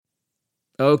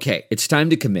Okay, it's time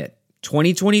to commit.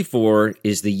 2024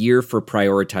 is the year for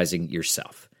prioritizing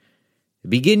yourself.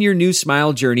 Begin your new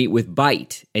smile journey with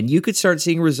Byte, and you could start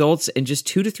seeing results in just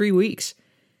 2 to 3 weeks.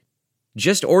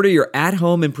 Just order your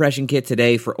at-home impression kit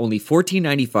today for only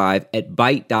 $14.95 at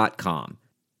Byte.com.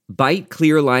 Byte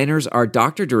clear liners are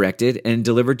doctor-directed and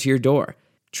delivered to your door.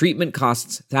 Treatment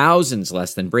costs thousands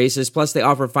less than braces, plus they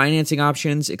offer financing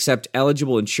options, accept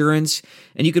eligible insurance,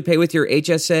 and you could pay with your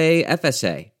HSA,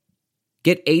 FSA.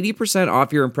 Get 80%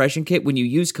 off your impression kit when you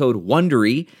use code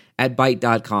WONDERY at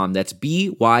Byte.com. That's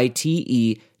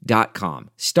BYTE.com.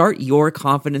 Start your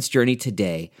confidence journey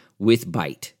today with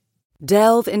Byte.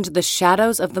 Delve into the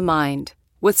shadows of the mind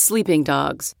with Sleeping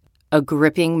Dogs, a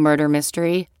gripping murder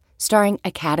mystery starring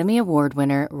Academy Award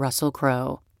winner Russell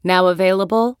Crowe. Now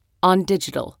available on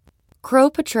digital. Crowe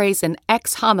portrays an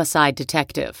ex-homicide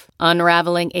detective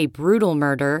unraveling a brutal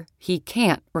murder he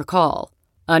can't recall.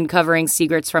 Uncovering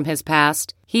secrets from his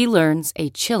past, he learns a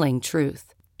chilling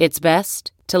truth. It's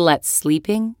best to let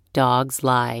sleeping dogs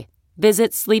lie.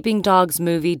 Visit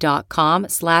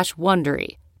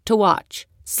sleepingdogsmovie.com/Wondery to watch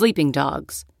Sleeping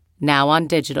Dogs, now on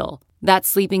digital.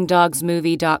 That's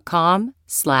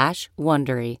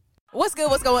sleepingdogsmovie.com/Wondery. What's good?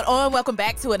 What's going on? Welcome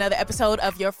back to another episode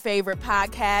of your favorite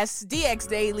podcast, DX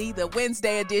Daily, the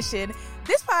Wednesday edition.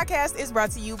 This podcast is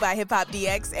brought to you by Hip Hop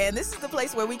DX, and this is the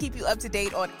place where we keep you up to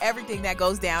date on everything that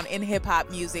goes down in hip hop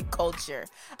music culture.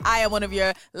 I am one of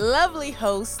your lovely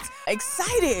hosts,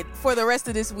 excited for the rest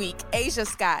of this week, Asia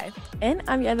Sky. And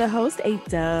I'm your other host,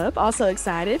 A-Dub, also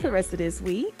excited for the rest of this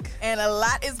week. And a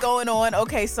lot is going on.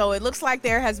 Okay, so it looks like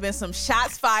there has been some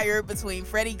shots fired between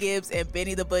Freddie Gibbs and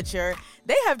Benny the Butcher.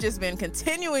 They have just been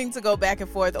continuing to go back and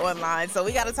forth online, so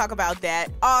we got to talk about that.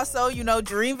 Also, you know,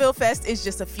 Dreamville Fest is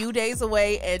just a few days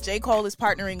away, and J. Cole is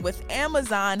partnering with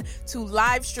Amazon to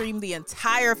live stream the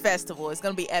entire festival. It's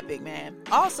going to be epic, man.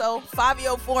 Also,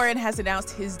 Fabio Foreign has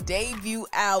announced his debut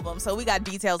album, so we got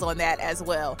details on that as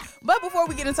well. But before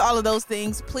we get into all of those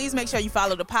things, please make sure you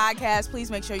follow the podcast. Please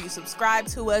make sure you subscribe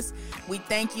to us. We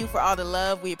thank you for all the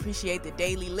love. We appreciate the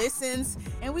daily listens,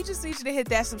 and we just need you to hit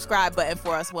that subscribe button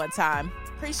for us one time.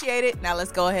 Appreciate it. Now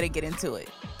let's go ahead and get into it.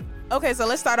 Okay, so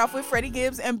let's start off with Freddie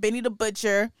Gibbs and Benny the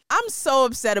Butcher. I'm so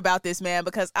upset about this, man,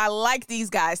 because I like these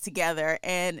guys together,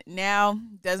 and now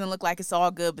doesn't look like it's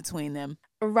all good between them.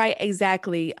 Right,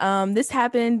 exactly. This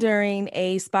happened during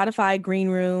a Spotify Green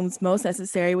Rooms Most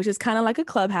Necessary, which is kind of like a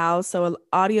clubhouse, so an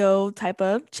audio type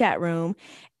of chat room.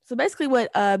 So basically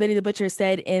what Benny the Butcher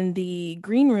said in the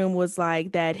green room was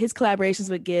like that his collaborations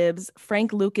with Gibbs,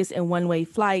 Frank Lucas, and One Way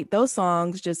Flight, those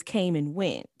songs just came and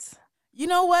went. You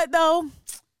know what, though?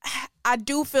 I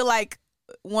do feel like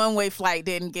One Way Flight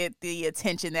didn't get the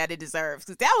attention that it deserves,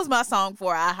 because that was my song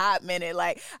for a hot minute.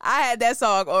 Like, I had that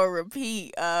song on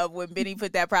repeat when Benny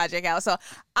put that project out. So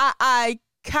I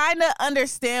kind of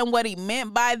understand what he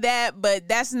meant by that, but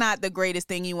that's not the greatest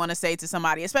thing you want to say to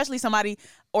somebody, especially somebody,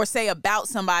 or say about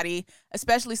somebody,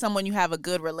 especially someone you have a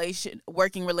good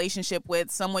working relationship with,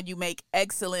 someone you make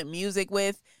excellent music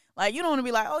with. Like, you don't want to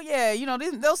be like, oh yeah, you know,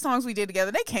 those songs we did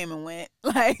together, they came and went.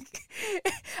 Like,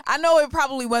 I know it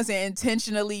probably wasn't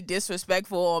intentionally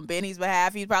disrespectful on Benny's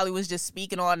behalf. He probably was just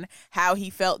speaking on how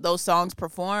he felt those songs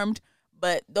performed.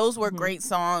 But those were great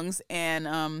songs, and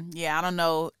yeah, I don't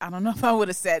know if I would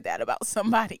have said that about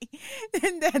somebody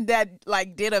that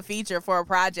like did a feature for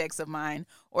projects of mine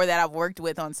or that I've worked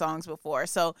with on songs before.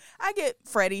 So I get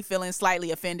Freddie feeling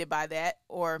slightly offended by that,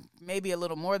 or maybe a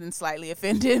little more than slightly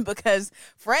offended, because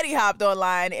Freddie hopped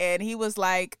online and he was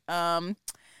like,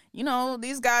 you know,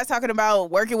 these guys talking about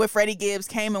working with Freddie Gibbs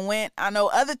came and went. I know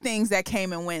other things that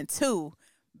came and went too.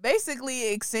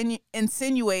 Basically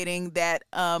insinuating that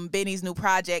Benny's new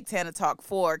project, Tana Talk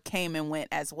 4, came and went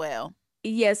as well.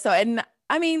 Yeah, so, and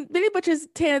I mean, Benny Butcher's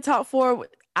Tana Talk 4,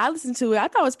 I listened to it. I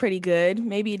thought it was pretty good.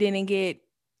 Maybe it didn't get,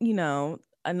 you know,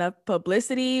 enough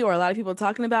publicity or a lot of people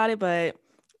talking about it, but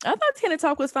I thought Tana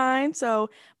Talk was fine.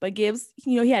 So, but Gibbs,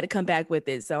 you know, he had to come back with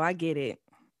it. So I get it.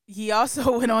 He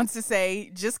also went on to say,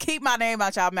 just keep my name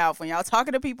out y'all mouth. When y'all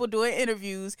talking to people doing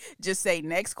interviews, just say,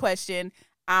 next question.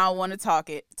 I don't want to talk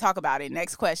about it.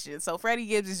 Next question. So Freddie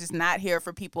Gibbs is just not here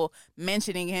for people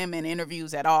mentioning him in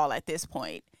interviews at all at this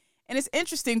point. And it's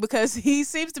interesting because he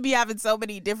seems to be having so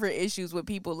many different issues with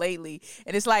people lately.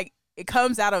 And it's like, it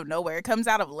comes out of nowhere. It comes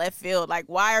out of left field. Like,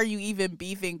 why are you even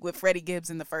beefing with Freddie Gibbs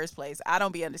in the first place? I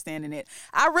don't be understanding it.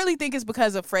 I really think it's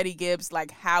because of Freddie Gibbs,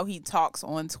 like how he talks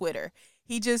on Twitter.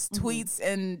 He just tweets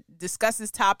and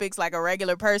discusses topics like a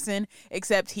regular person,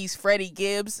 except he's Freddie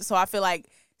Gibbs. So I feel like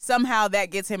somehow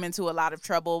that gets him into a lot of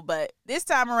trouble. But this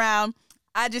time around,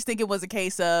 I just think it was a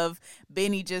case of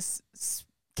Benny just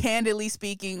candidly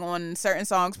speaking on certain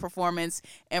songs performance,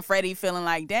 and Freddie feeling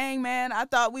like, dang, man, I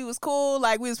thought we was cool.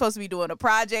 Like, we were supposed to be doing a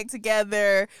project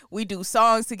together. We do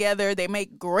songs together. They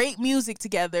make great music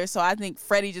together. So I think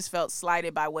Freddie just felt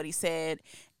slighted by what he said,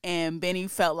 and Benny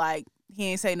felt like he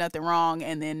ain't say nothing wrong.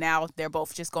 And then now they're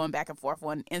both just going back and forth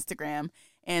on Instagram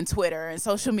and Twitter and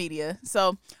social media.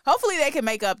 So hopefully they can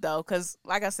make up, though, because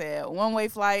like I said, One Way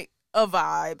Flight, a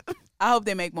vibe. I hope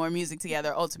they make more music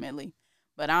together ultimately,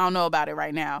 but I don't know about it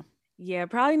right now. Yeah,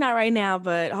 probably not right now,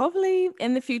 but hopefully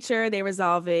in the future they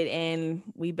resolve it and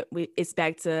we it's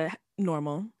back to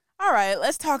normal. All right,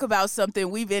 let's talk about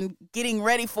something we've been getting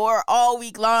ready for all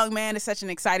week long, man. It's such an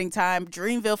exciting time.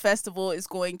 Dreamville Festival is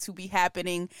going to be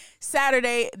happening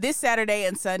this Saturday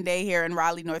and Sunday here in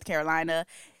Raleigh, North Carolina.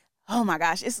 Oh my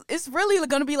gosh, it's really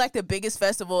going to be like the biggest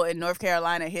festival in North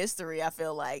Carolina history, I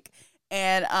feel like.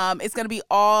 And it's going to be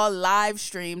all live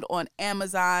streamed on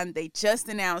Amazon. They just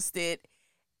announced it.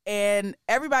 And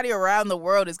everybody around the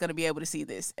world is going to be able to see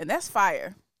this. And that's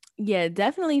fire. Yeah,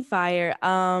 definitely fire.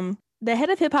 The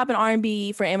head of hip hop and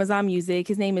R&B for Amazon Music,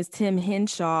 his name is Tim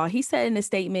Henshaw. He said in a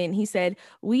statement, he said,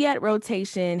 "We at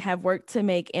Rotation have worked to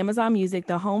make Amazon Music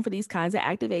the home for these kinds of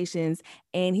activations."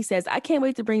 And he says, "I can't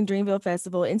wait to bring Dreamville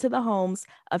Festival into the homes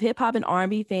of hip hop and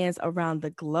R&B fans around the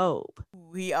globe."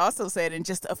 He also said in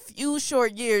just a few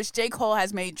short years, J. Cole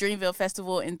has made Dreamville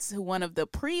Festival into one of the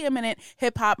preeminent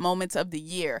hip hop moments of the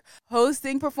year,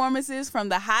 hosting performances from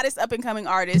the hottest up and coming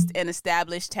artists and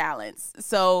established talents.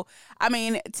 So, I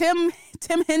mean, Tim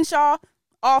Henshaw,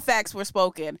 all facts were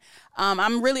spoken.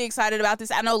 I'm really excited about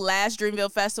this. I know last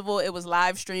Dreamville Festival, it was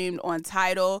live streamed on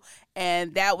Tidal,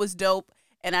 and that was dope.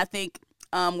 And I think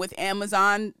with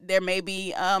Amazon, there may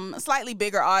be a slightly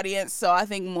bigger audience, so I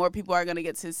think more people are going to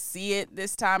get to see it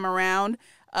this time around,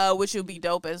 which will be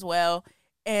dope as well.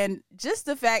 And just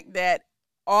the fact that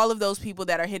all of those people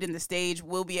that are hitting the stage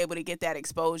will be able to get that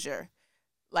exposure.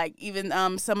 Like even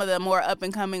some of the more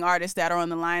up-and-coming artists that are on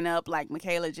the lineup, like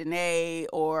Michaela Janae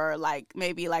or like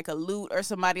maybe like a Lute or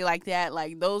somebody like that,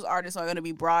 like those artists are going to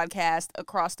be broadcast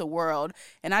across the world.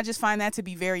 And I just find that to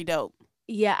be very dope.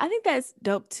 Yeah, I think that's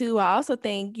dope too. I also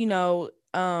think,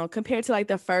 compared to like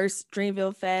the first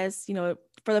Dreamville Fest,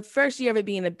 for the first year of it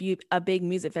being a big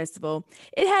music festival,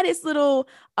 it had its little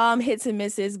hits and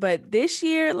misses. But this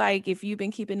year, like if you've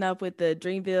been keeping up with the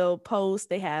Dreamville post,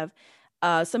 they have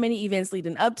so many events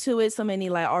leading up to it, so many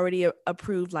like already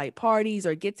approved like parties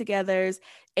or get-togethers.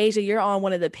 Asia, you're on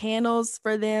one of the panels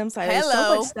for them. So there's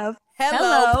so much stuff.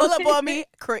 Hello. Pull up on me.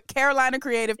 Carolina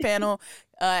Creative Panel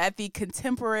at the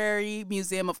Contemporary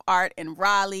Museum of Art in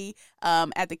Raleigh,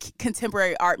 at the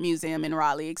Contemporary Art Museum in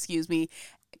Raleigh, excuse me.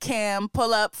 Cam,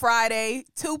 pull up Friday,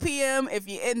 2 p.m. If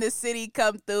you're in the city,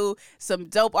 come through. Some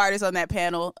dope artists on that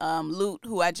panel. Lute,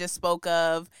 who I just spoke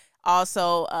of.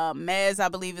 Also, Mez, I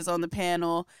believe, is on the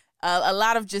panel. A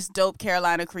lot of just dope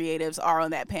Carolina creatives are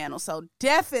on that panel. So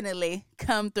definitely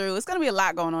come through. It's going to be a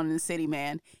lot going on in the city,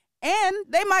 man. And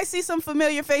they might see some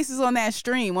familiar faces on that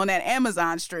stream, on that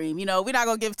Amazon stream. We're not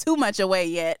going to give too much away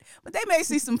yet, but they may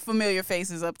see some familiar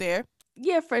faces up there.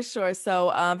 Yeah, for sure.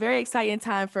 So very exciting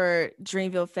time for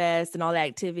Dreamville Fest and all the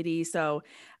activity. So,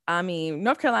 I mean,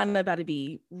 North Carolina about to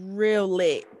be real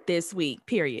lit this week,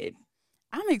 period.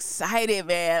 I'm excited,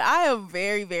 man. I am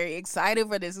very, very excited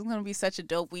for this. It's going to be such a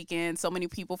dope weekend. So many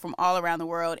people from all around the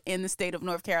world in the state of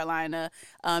North Carolina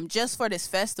just for this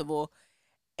festival.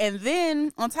 And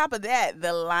then on top of that, the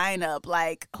lineup,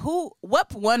 like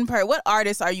what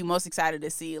artists are you most excited to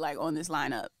see like on this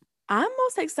lineup? I'm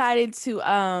most excited to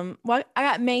I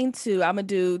got main two. I'm gonna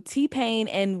do T-Pain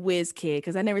and Wizkid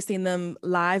because I never seen them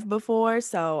live before.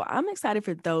 So I'm excited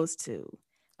for those two.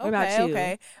 What about you?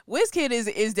 Okay. Wizkid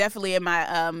is definitely in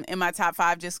my top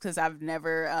 5 just because I've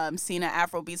never seen an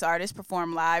Afrobeats artist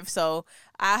perform live. So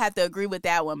I have to agree with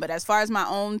that one. But as far as my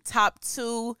own top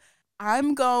 2,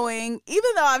 I'm going, even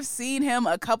though I've seen him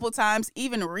a couple times,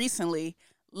 even recently,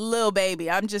 Lil Baby.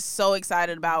 I'm just so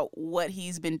excited about what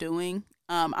he's been doing.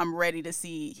 I'm ready to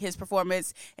see his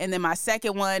performance. And then my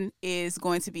second one is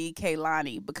going to be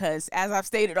Kehlani because as I've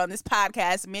stated on this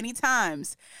podcast many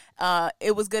times,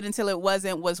 It Was Good Until It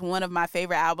Wasn't was one of my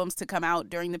favorite albums to come out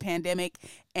during the pandemic.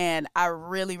 And I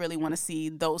really, really want to see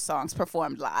those songs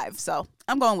performed live. So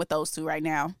I'm going with those two right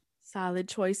now. Solid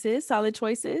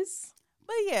choices.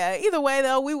 But yeah, either way,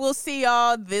 though, we will see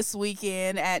y'all this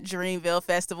weekend at Dreamville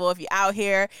Festival. If you're out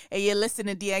here and you're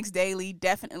listening to DX Daily,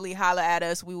 definitely holler at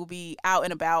us. We will be out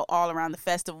and about all around the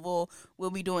festival.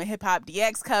 We'll be doing Hip Hop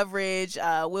DX coverage.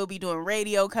 We'll be doing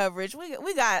radio coverage.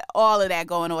 We got all of that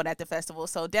going on at the festival.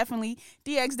 So definitely,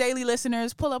 DX Daily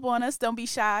listeners, pull up on us. Don't be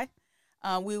shy.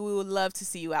 We would love to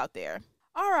see you out there.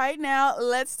 All right, now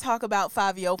let's talk about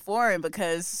Fabio Foreign,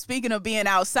 because speaking of being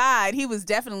outside, he was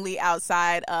definitely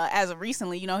outside as of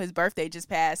recently. You know, his birthday just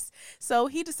passed. So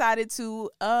he decided to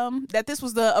that this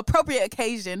was the appropriate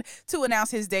occasion to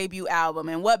announce his debut album.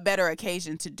 And what better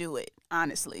occasion to do it,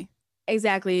 honestly.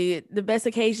 Exactly. The best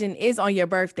occasion is on your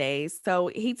birthday.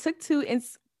 So he took to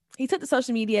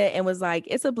social media and was like,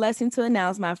 "It's a blessing to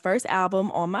announce my first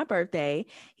album on my birthday."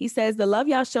 He says, "The love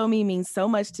y'all show me means so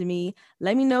much to me.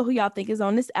 Let me know who y'all think is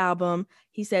on this album."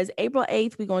 He says, "April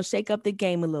 8th, we're going to shake up the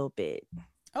game a little bit."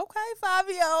 Okay,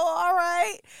 Fabio. All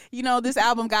right. You know, this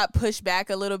album got pushed back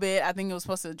a little bit. I think it was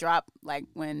supposed to drop like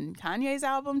when Kanye's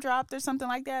album dropped or something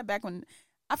like that. Back when,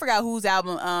 I forgot whose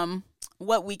album,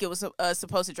 what week it was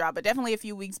supposed to drop, but definitely a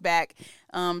few weeks back.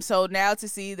 So now to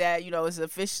see that, you know, it's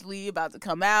officially about to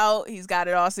come out, he's got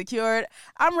it all secured.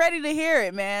 I'm ready to hear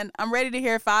it, man. I'm ready to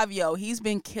hear Fabio. He's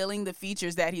been killing the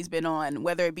features that he's been on,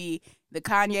 whether it be the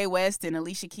Kanye West and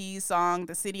Alicia Keys song,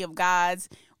 The City of Gods,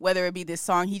 whether it be this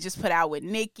song he just put out with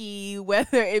Nicki,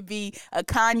 whether it be a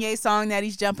Kanye song that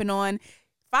he's jumping on.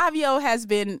 Fabio has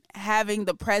been having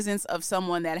the presence of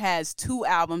someone that has 2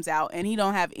 albums out, and he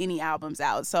don't have any albums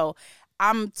out. So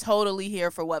I'm totally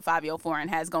here for what Fabio Foreign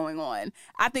has going on.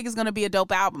 I think it's going to be a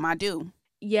dope album. I do.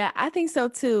 Yeah, I think so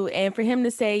too. And for him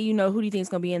to say, you know, who do you think is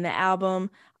going to be in the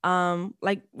album?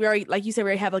 Like you said, we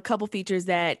already have a couple features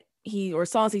that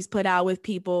songs he's put out with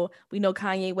people. We know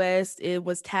Kanye West, it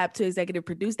was tapped to executive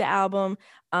produce the album.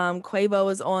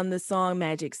 Quavo is on the song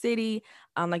Magic City.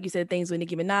 Like you said, things with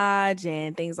Nicki Minaj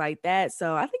and things like that.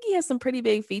 So I think he has some pretty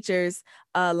big features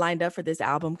lined up for this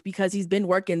album because he's been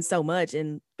working so much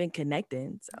and been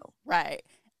connecting. So right.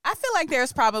 I feel like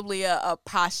there's probably a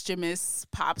posthumous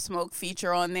Pop Smoke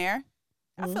feature on there.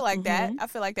 I feel like that. I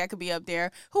feel like that could be up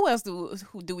there. Who else do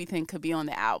we think could be on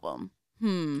the album?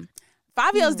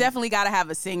 Fabio's definitely got to have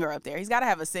a singer up there. He's got to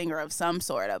have a singer of some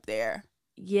sort up there.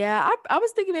 Yeah, I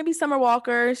was thinking maybe Summer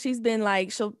Walker. She's been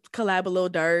like, she'll collab with Lil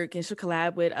Durk and she'll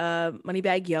collab with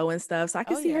Moneybagg Yo and stuff. So I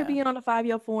can see her being on a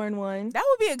Fabio Foreign one. That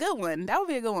would be a good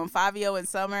one. Fabio and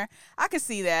Summer. I could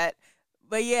see that.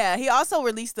 But yeah, he also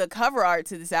released the cover art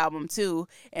to this album too.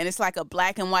 And it's like a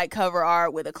black and white cover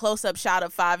art with a close-up shot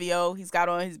of Fabio. He's got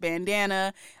on his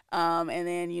bandana. And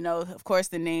then, you know, of course,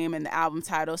 the name and the album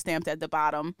title stamped at the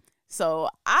bottom. So,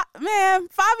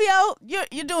 Fabio,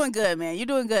 you're doing good, man. You're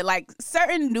doing good. Like,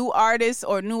 certain new artists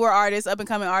or newer artists,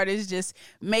 up-and-coming artists, just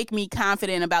make me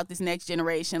confident about this next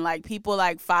generation. Like, people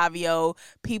like Fabio,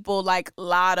 people like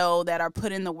Lotto that are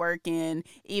putting the work in,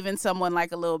 even someone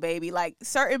like a Lil Baby. Like,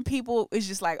 certain people, it's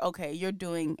just like, okay, you're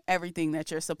doing everything that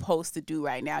you're supposed to do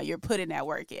right now. You're putting that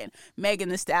work in. Megan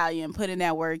Thee Stallion, putting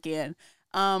that work in.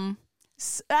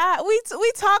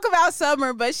 We talk about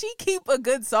Summer, but she keep a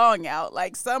good song out.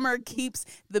 Like, Summer keeps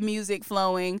the music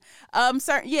flowing.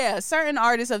 Certain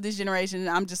artists of this generation,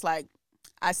 I'm just like,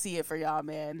 I see it for y'all,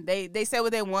 man. They say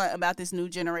what they want about this new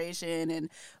generation and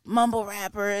mumble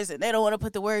rappers, and they don't want to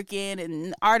put the work in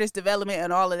and artist development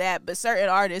and all of that. But certain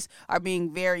artists are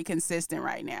being very consistent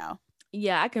right now.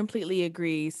 Yeah, I completely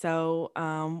agree. So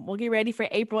we'll get ready for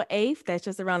April 8th. That's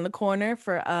just around the corner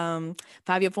for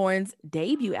Fabio Foreign's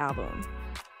debut album.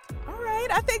 All right.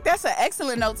 I think that's an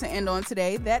excellent note to end on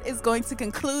today. That is going to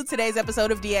conclude today's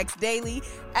episode of DX Daily.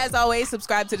 As always,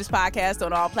 subscribe to this podcast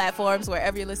on all platforms,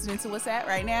 wherever you're listening to us at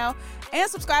right now.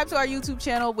 And subscribe to our YouTube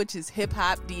channel, which is Hip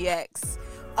Hop DX.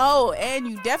 Oh, and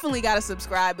you definitely got to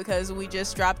subscribe because we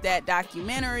just dropped that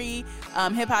documentary.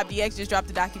 Hip Hop DX just dropped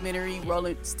the documentary,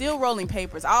 Still Rolling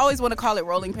Papers. I always want to call it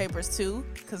Rolling Papers 2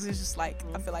 because it's just like,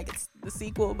 I feel like it's the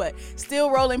sequel, but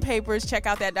Still Rolling Papers. Check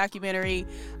out that documentary.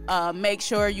 Make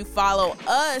sure you follow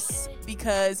us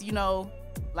because, you know,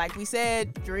 like we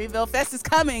said, Dreamville Fest is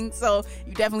coming. So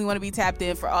you definitely want to be tapped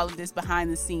in for all of this behind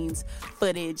the scenes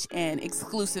footage and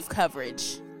exclusive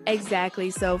coverage.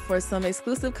 Exactly. So for some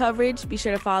exclusive coverage, be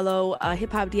sure to follow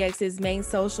Hip Hop DX's main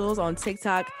socials on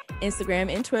TikTok,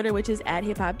 Instagram, and Twitter, which is at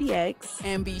Hip Hop DX.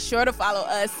 And be sure to follow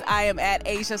us. I am at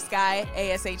Asia Sky.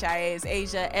 ASHIA is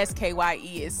Asia.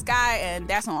 SKYE is Sky. And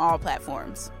that's on all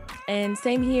platforms. And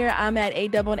same here. I'm at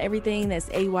A-Double on everything. That's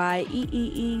AYEEEDUBB.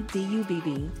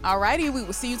 Alrighty. We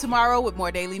will see you tomorrow with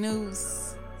more daily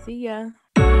news. See ya.